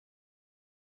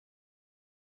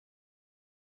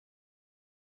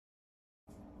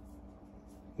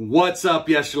What's up,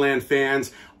 Yesterland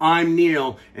fans? I'm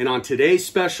Neil, and on today's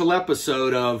special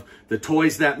episode of The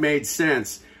Toys That Made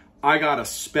Sense, I got a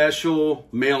special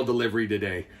mail delivery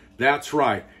today. That's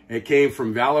right, it came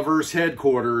from Valaverse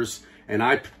headquarters, and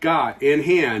I got in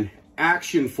hand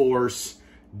Action Force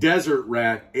Desert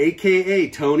Rat,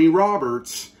 aka Tony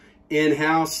Roberts,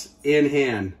 in-house, in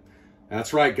hand.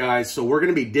 That's right, guys. So we're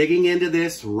going to be digging into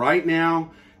this right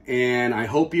now, and I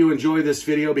hope you enjoy this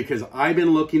video because I've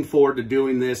been looking forward to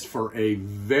doing this for a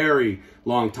very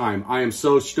long time. I am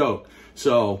so stoked.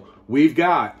 So we've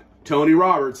got Tony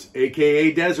Roberts,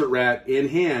 aka Desert Rat, in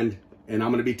hand, and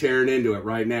I'm going to be tearing into it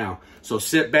right now. So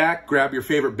sit back, grab your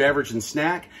favorite beverage and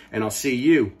snack, and I'll see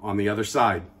you on the other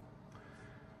side.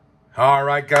 All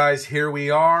right, guys, here we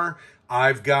are.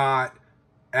 I've got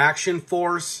Action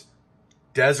Force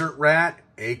Desert Rat,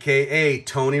 aka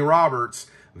Tony Roberts,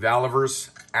 Valaverse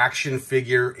action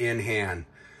figure in hand.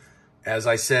 As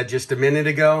I said just a minute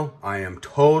ago, I am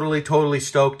totally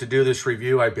stoked to do this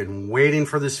review. I've been waiting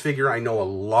for this figure. I know a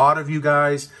lot of you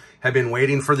guys have been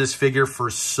waiting for this figure for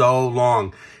so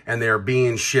long, and they're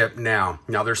being shipped now.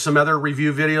 Now, there's some other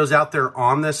review videos out there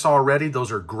on this already.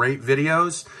 Those are great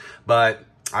videos, but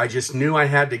I just knew I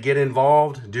had to get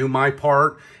involved, do my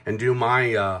part, and do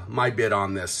my my bit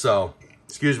on this. So,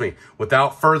 excuse me,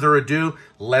 without further ado,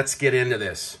 let's get into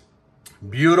this.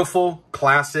 Beautiful,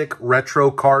 classic, retro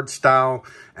card style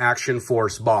Action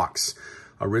Force box.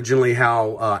 Originally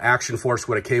how Action Force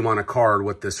would have came on a card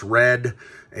with this red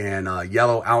and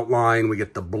yellow outline. We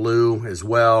get the blue as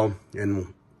well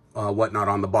and whatnot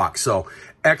on the box. So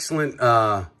excellent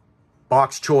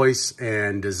box choice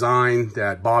and design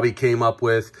that Bobby came up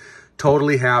with.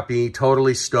 Totally happy,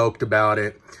 totally stoked about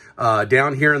it.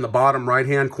 Down here in the bottom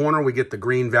right-hand corner, we get the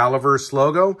green Valaverse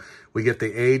logo. We get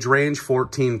the age range,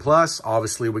 14 plus.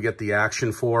 Obviously, we get the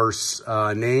Action Force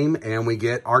name, and we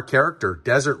get our character,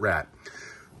 Desert Rat.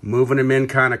 Moving him in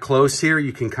kind of close here,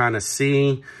 you can kind of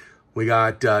see we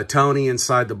got Tony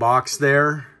inside the box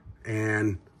there.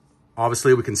 And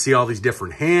obviously, we can see all these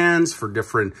different hands for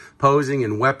different posing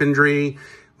and weaponry.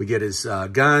 We get his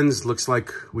guns. Looks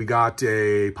like we got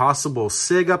a possible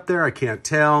SIG up there. I can't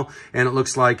tell. And it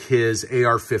looks like his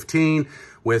AR-15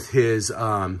 with his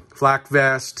flak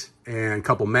vest and a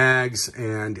couple mags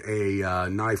and a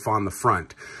knife on the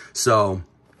front. So,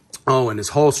 oh, and his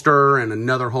holster and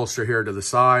another holster here to the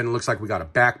side. And it looks like we got a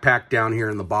backpack down here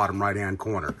in the bottom right-hand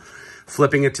corner.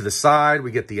 Flipping it to the side,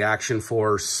 we get the Action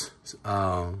Force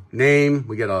name.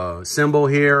 We get a symbol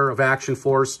here of Action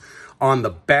Force. On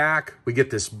the back, we get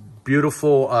this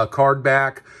beautiful card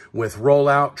back with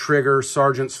rollout, trigger,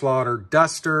 Sergeant Slaughter,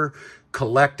 Duster,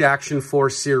 Collect Action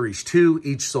Force Series 2,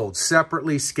 each sold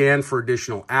separately, scan for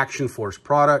additional Action Force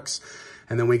products.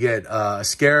 And then we get a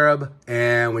Scarab,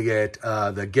 and we get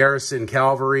the Garrison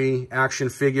Cavalry action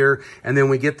figure. And then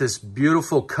we get this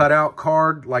beautiful cutout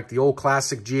card, like the old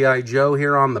classic G.I. Joe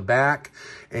here on the back.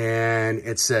 And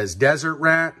it says Desert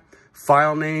Rat,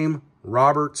 file name,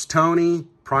 Roberts Tony,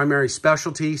 primary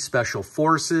specialty, Special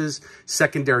Forces,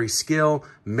 secondary skill,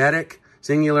 medic,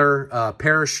 singular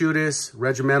parachutist,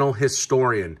 regimental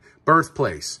historian,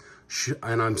 birthplace.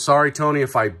 And I'm sorry, Tony,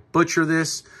 if I butcher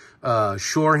this,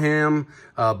 Shoreham,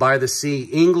 by the Sea,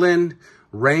 England,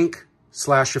 rank /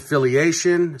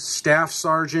 affiliation, staff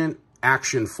sergeant,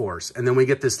 Action Force. And then we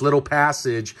get this little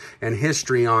passage and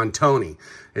history on Tony.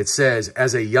 It says,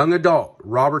 as a young adult,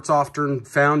 Roberts often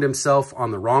found himself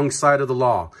on the wrong side of the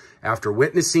law. After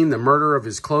witnessing the murder of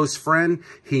his close friend,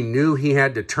 he knew he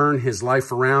had to turn his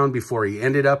life around before he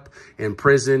ended up in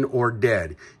prison or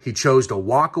dead. He chose to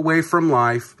walk away from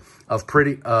life of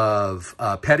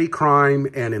petty crime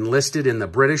and enlisted in the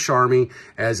British Army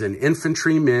as an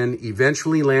infantryman,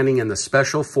 eventually landing in the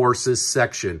Special Forces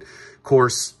section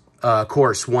course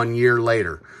 1 year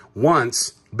later.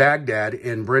 Once Baghdad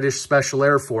in British Special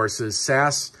Air Forces,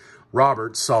 SAS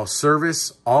Roberts saw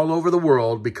service all over the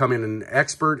world, becoming an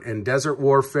expert in desert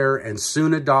warfare and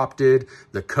soon adopted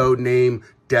the code name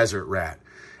Desert Rat.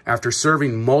 After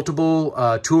serving multiple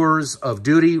tours of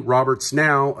duty, Roberts,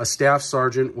 now a staff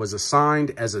sergeant, was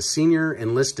assigned as a senior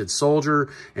enlisted soldier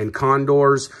in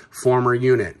Condor's former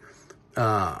unit.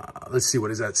 Let's see, what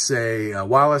does that say?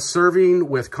 While serving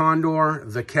with Condor,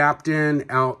 the captain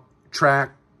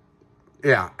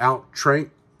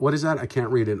what is that? I can't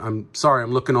read it. I'm sorry,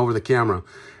 I'm looking over the camera.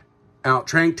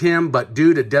 Outranked him, but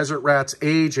due to Desert Rat's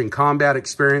age and combat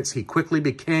experience, he quickly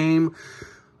became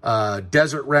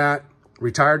Desert Rat,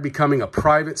 retired, becoming a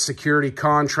private security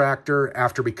contractor.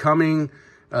 After becoming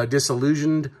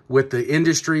disillusioned with the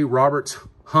industry, Roberts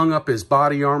hung up his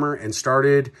body armor, and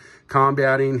started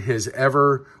combating his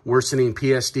ever-worsening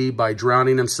PSD by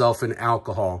drowning himself in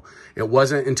alcohol. It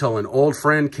wasn't until an old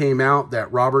friend came out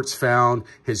that Roberts found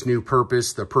his new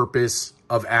purpose, the purpose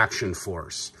of Action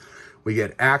Force. We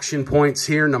get action points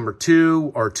here, number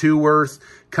 2 or 2 worth.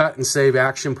 Cut and save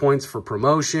action points for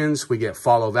promotions. We get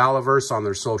follow Valaverse on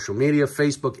their social media,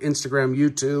 Facebook, Instagram,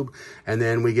 YouTube, and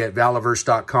then we get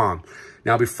Valaverse.com.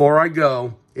 Now, before I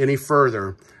go any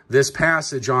further, this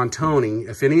passage on Tony,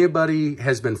 if anybody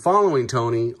has been following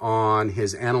Tony on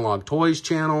his Analog Toys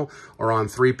channel or on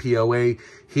 3POA,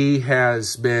 he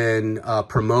has been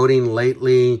promoting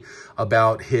lately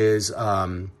about his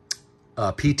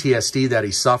PTSD that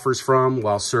he suffers from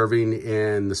while serving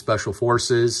in the Special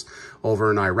Forces over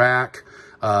in Iraq.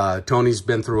 Tony's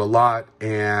been through a lot,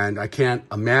 and I can't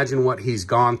imagine what he's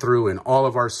gone through, and all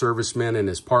of our servicemen and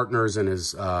his partners and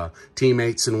his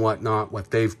teammates and whatnot,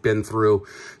 what they've been through.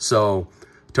 So,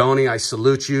 Tony, I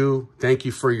salute you. Thank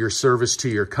you for your service to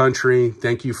your country.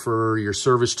 Thank you for your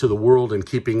service to the world and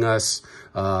keeping us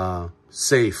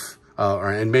safe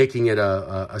and making it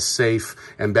a safe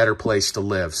and better place to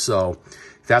live. So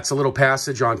that's a little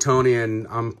passage on Tony, and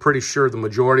I'm pretty sure the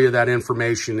majority of that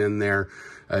information in there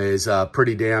is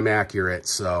pretty damn accurate,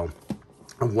 so,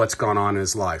 of what's gone on in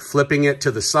his life. Flipping it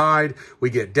to the side, we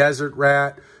get Desert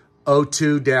Rat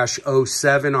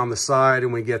 02-07 on the side,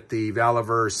 and we get the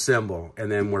Valaverse symbol. And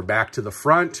then we're back to the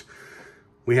front.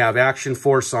 We have Action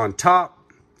Force on top,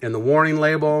 and the warning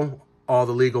label, all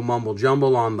the legal mumble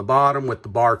jumble on the bottom with the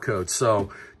barcode. So,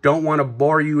 don't want to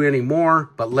bore you anymore,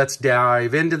 but let's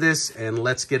dive into this, and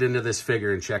let's get into this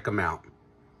figure and check them out.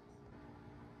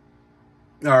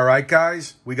 All right,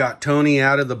 guys, we got Tony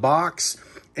out of the box,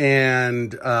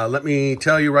 and let me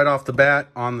tell you right off the bat,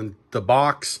 on the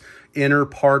box inner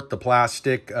part, the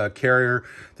plastic carrier,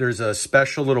 there's a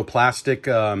special little plastic,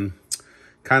 kind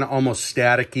of almost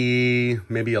staticky,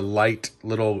 maybe a light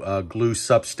little glue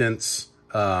substance,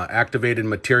 activated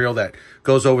material that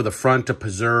goes over the front to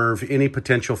preserve any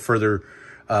potential further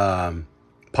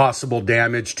possible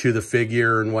damage to the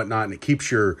figure and whatnot, and it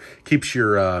keeps your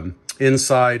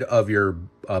inside of your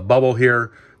bubble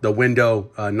here, the window,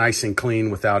 nice and clean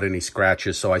without any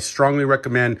scratches. So I strongly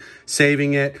recommend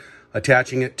saving it,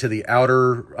 attaching it to the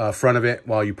outer front of it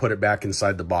while you put it back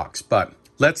inside the box. But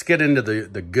let's get into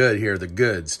the good here, the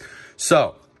goods.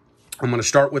 So I'm going to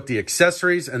start with the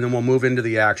accessories, and then we'll move into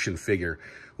the action figure.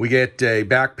 We get a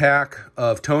backpack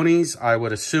of Tony's. I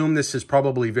would assume this is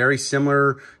probably very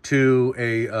similar to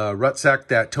a rucksack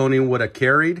that Tony would have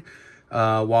carried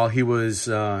while he was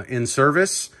in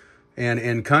service and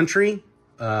in country.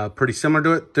 Pretty similar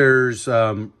to it.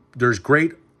 There's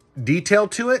great detail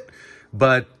to it,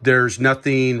 but there's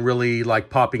nothing really like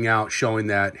popping out showing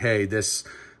that, hey, this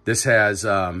has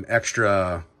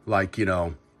extra, like, you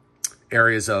know,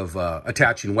 areas of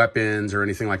attaching weapons or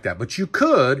anything like that. But you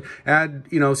could add,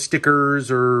 you know, stickers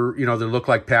or, you know, that look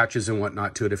like patches and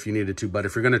whatnot to it if you needed to. But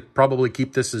if you're going to probably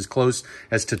keep this as close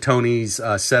as to Tony's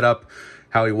setup,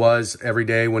 how he was every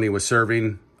day when he was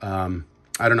serving,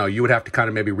 I don't know, you would have to kind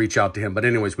of maybe reach out to him. But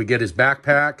anyways, we get his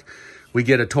backpack. We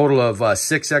get a total of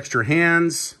 6 extra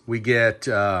hands. We get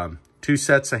 2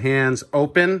 sets of hands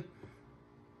open,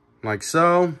 like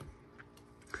so.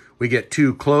 We get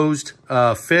 2 closed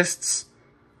fists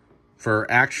for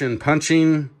action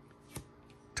punching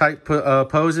type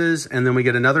poses. And then we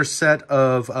get another set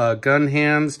of gun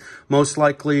hands, most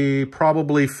likely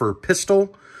probably for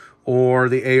pistol or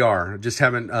the AR. Just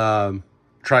haven't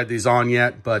tried these on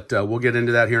yet, but we'll get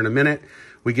into that here in a minute.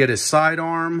 We get his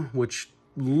sidearm, which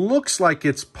looks like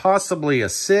it's possibly a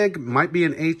SIG, might be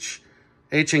an H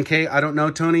and K. I don't know,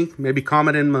 Tony. Maybe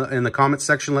comment in the comment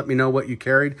section. Let me know what you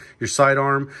carried, your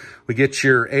sidearm. We get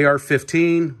your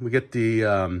AR-15. We get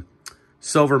the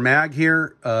silver mag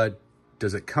here.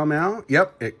 Does it come out?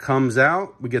 Yep, it comes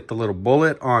out. We get the little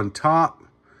bullet on top.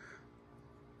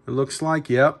 It looks like,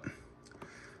 yep.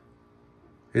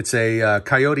 It's a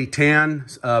Coyote Tan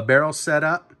barrel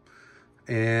setup.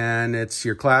 And it's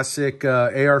your classic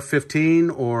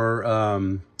AR-15 or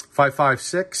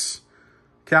 5.56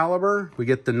 caliber. We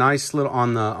get the nice little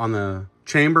on the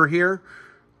chamber here.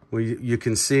 You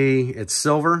can see it's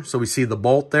silver, so we see the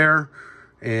bolt there,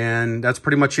 and that's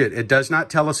pretty much it. It does not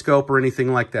telescope or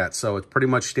anything like that, so it's pretty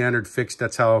much standard fixed.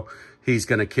 That's how he's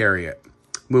going to carry it.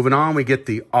 Moving on, we get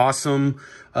the awesome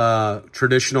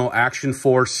traditional Action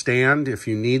Force stand if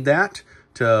you need that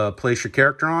to place your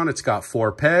character on. It's got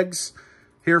 4 pegs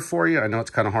here for you. I know it's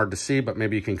kind of hard to see, but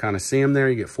maybe you can kind of see them there.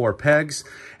 You get 4 pegs.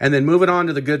 And then moving on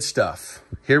to the good stuff.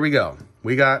 Here we go.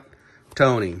 We got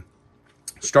Tony.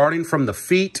 Starting from the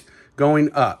feet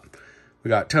going up. We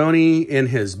got Tony in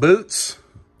his boots.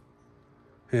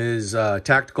 his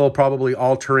tactical, probably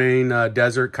all-terrain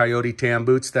desert coyote tan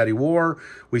boots that he wore.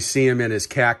 We see him in his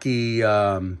khaki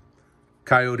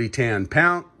coyote tan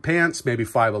pants, maybe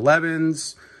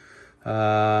 511s.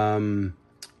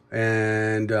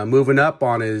 And moving up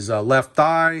on his left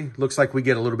thigh, looks like we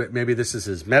get a little bit, maybe this is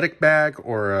his medic bag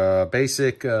or a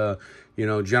basic,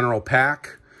 general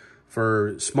pack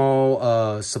for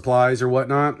small supplies or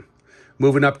whatnot.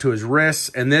 Moving up to his wrists,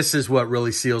 and this is what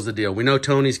really seals the deal. We know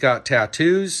Tony's got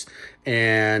tattoos,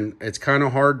 and it's kind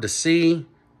of hard to see,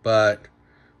 but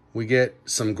we get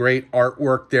some great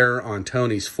artwork there on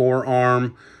Tony's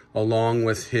forearm, along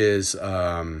with his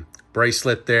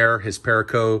bracelet there, his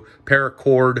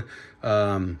paracord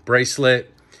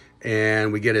bracelet,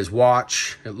 and we get his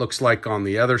watch, it looks like, on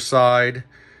the other side.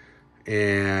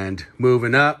 And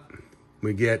moving up,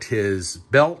 we get his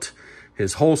belt,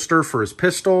 his holster for his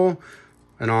pistol,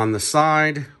 and on the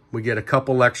side, we get a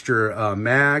couple extra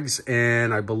mags,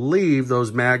 and I believe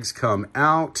those mags come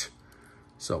out.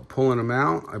 So pulling them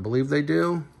out, I believe they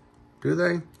do. Do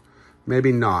they?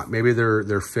 Maybe not. Maybe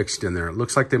they're fixed in there. It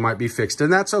looks like they might be fixed,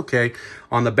 and that's okay.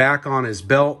 On the back on his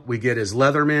belt, we get his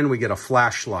Leatherman. We get a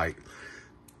flashlight.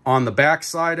 On the back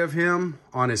side of him,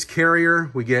 on his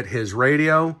carrier, we get his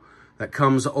radio that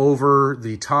comes over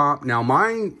the top. Now,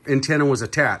 my antenna was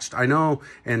attached. I know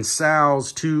in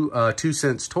Sal's 2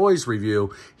 Cents Toys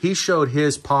review, he showed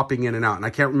his popping in and out. And I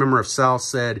can't remember if Sal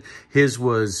said his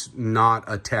was not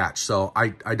attached. So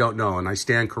I don't know. And I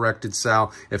stand corrected,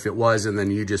 Sal, if it was, and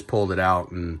then you just pulled it out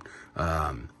and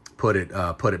put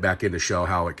it back in to show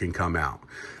how it can come out.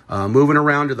 Moving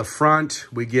around to the front,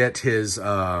 we get his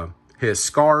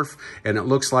scarf, and it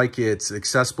looks like it's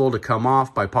accessible to come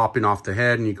off by popping off the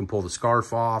head, and you can pull the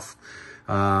scarf off.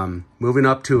 Moving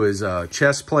up to his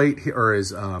chest plate, or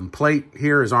his plate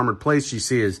here, his armored plates, you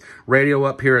see his radio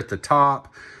up here at the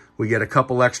top. We get a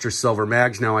couple extra silver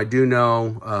mags. Now, I do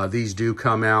know these do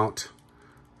come out.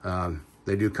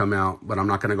 They do come out, but I'm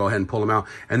not going to go ahead and pull them out.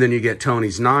 And then you get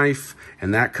Tony's knife,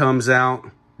 and that comes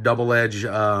out. Double-edged,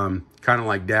 kind of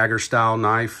like dagger-style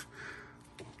knife.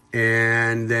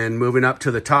 And then moving up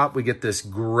to the top, we get this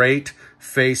great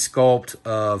face sculpt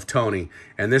of Tony.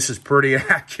 And this is pretty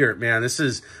accurate, man. This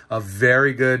is a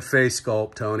very good face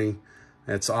sculpt, Tony.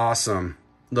 That's awesome.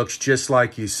 Looks just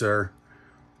like you, sir.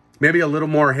 Maybe a little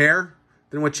more hair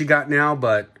than what you got now,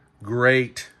 but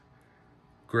great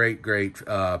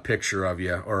picture of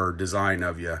you, or design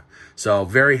of you. So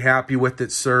very happy with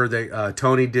it, sir.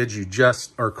 Tony did you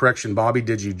Bobby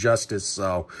did you justice.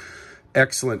 So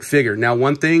excellent figure. Now,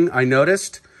 one thing I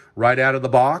noticed right out of the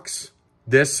box,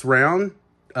 this round,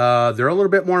 they're a little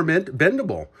bit more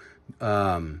bendable.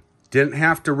 Didn't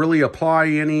have to really apply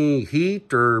any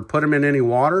heat or put them in any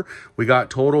water. We got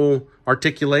total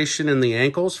articulation in the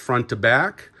ankles, front to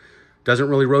back. Doesn't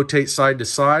really rotate side to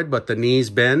side, but the knees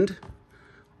bend,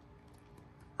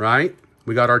 right?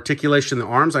 We got articulation in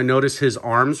the arms. I noticed his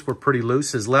arms were pretty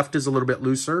loose. His left is a little bit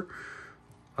looser.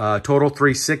 Total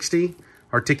 360.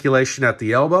 Articulation at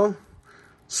the elbow,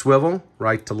 swivel,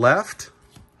 right to left,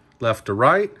 left to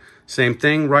right. Same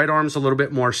thing, right arm's a little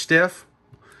bit more stiff,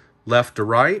 left to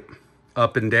right,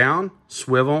 up and down,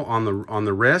 swivel on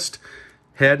the wrist.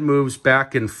 Head moves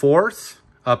back and forth,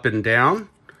 up and down,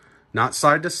 not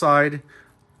side to side,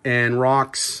 and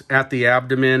rocks at the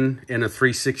abdomen in a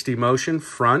 360 motion,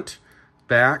 front,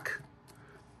 back.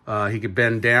 He could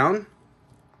bend down,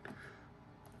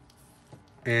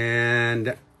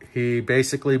 and he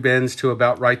basically bends to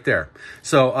about right there.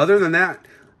 So other than that,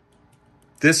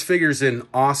 this figure's in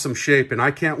awesome shape, and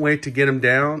I can't wait to get him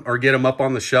down or get him up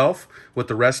on the shelf with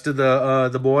the rest of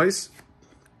the boys.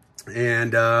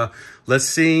 And let's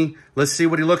see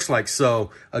what he looks like. So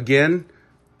again,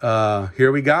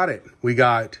 here we got it. We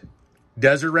got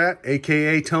Desert Rat,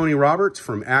 aka Tony Roberts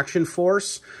from Action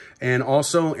Force, and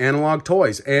also Analog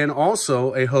Toys, and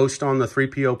also a host on the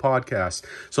 3PO podcast.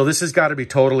 So this has got to be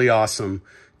totally awesome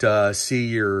to see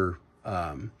your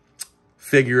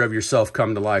figure of yourself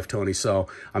come to life, Tony. So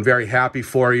I'm very happy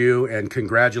for you, and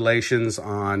congratulations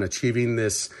on achieving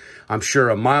this, I'm sure,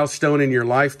 a milestone in your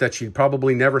life that you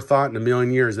probably never thought in a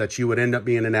million years that you would end up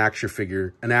being an action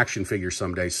figure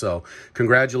someday. So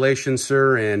congratulations,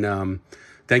 sir, and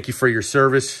thank you for your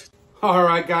service. All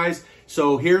right, guys.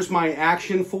 So here's my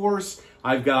Action Force.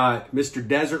 I've got Mr.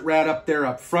 Desert Rat up there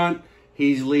up front.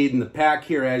 He's leading the pack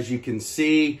here, as you can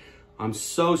see. I'm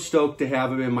so stoked to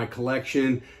have him in my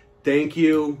collection. Thank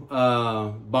you,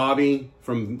 Bobby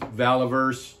from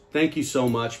Valaverse. Thank you so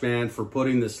much, man, for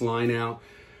putting this line out.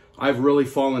 I've really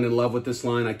fallen in love with this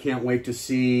line. I can't wait to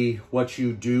see what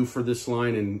you do for this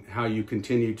line and how you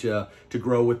continue to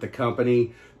grow with the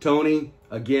company. Tony,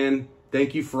 again,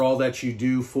 Thank you for all that you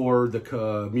do for the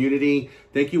community.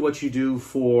 Thank you what you do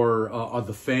for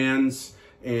the fans.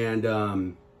 And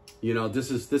you know, this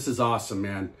is awesome,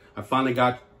 man. I finally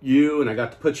got you, and I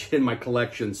got to put you in my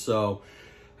collection. So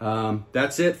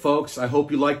that's it, folks. I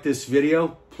hope you liked this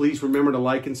video. Please remember to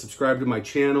like and subscribe to my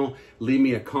channel. Leave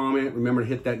me a comment. Remember to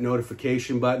hit that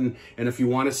notification button. And if you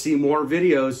want to see more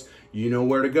videos, you know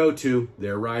where to go to.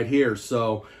 They're right here.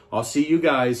 So I'll see you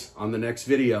guys on the next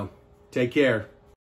video. Take care.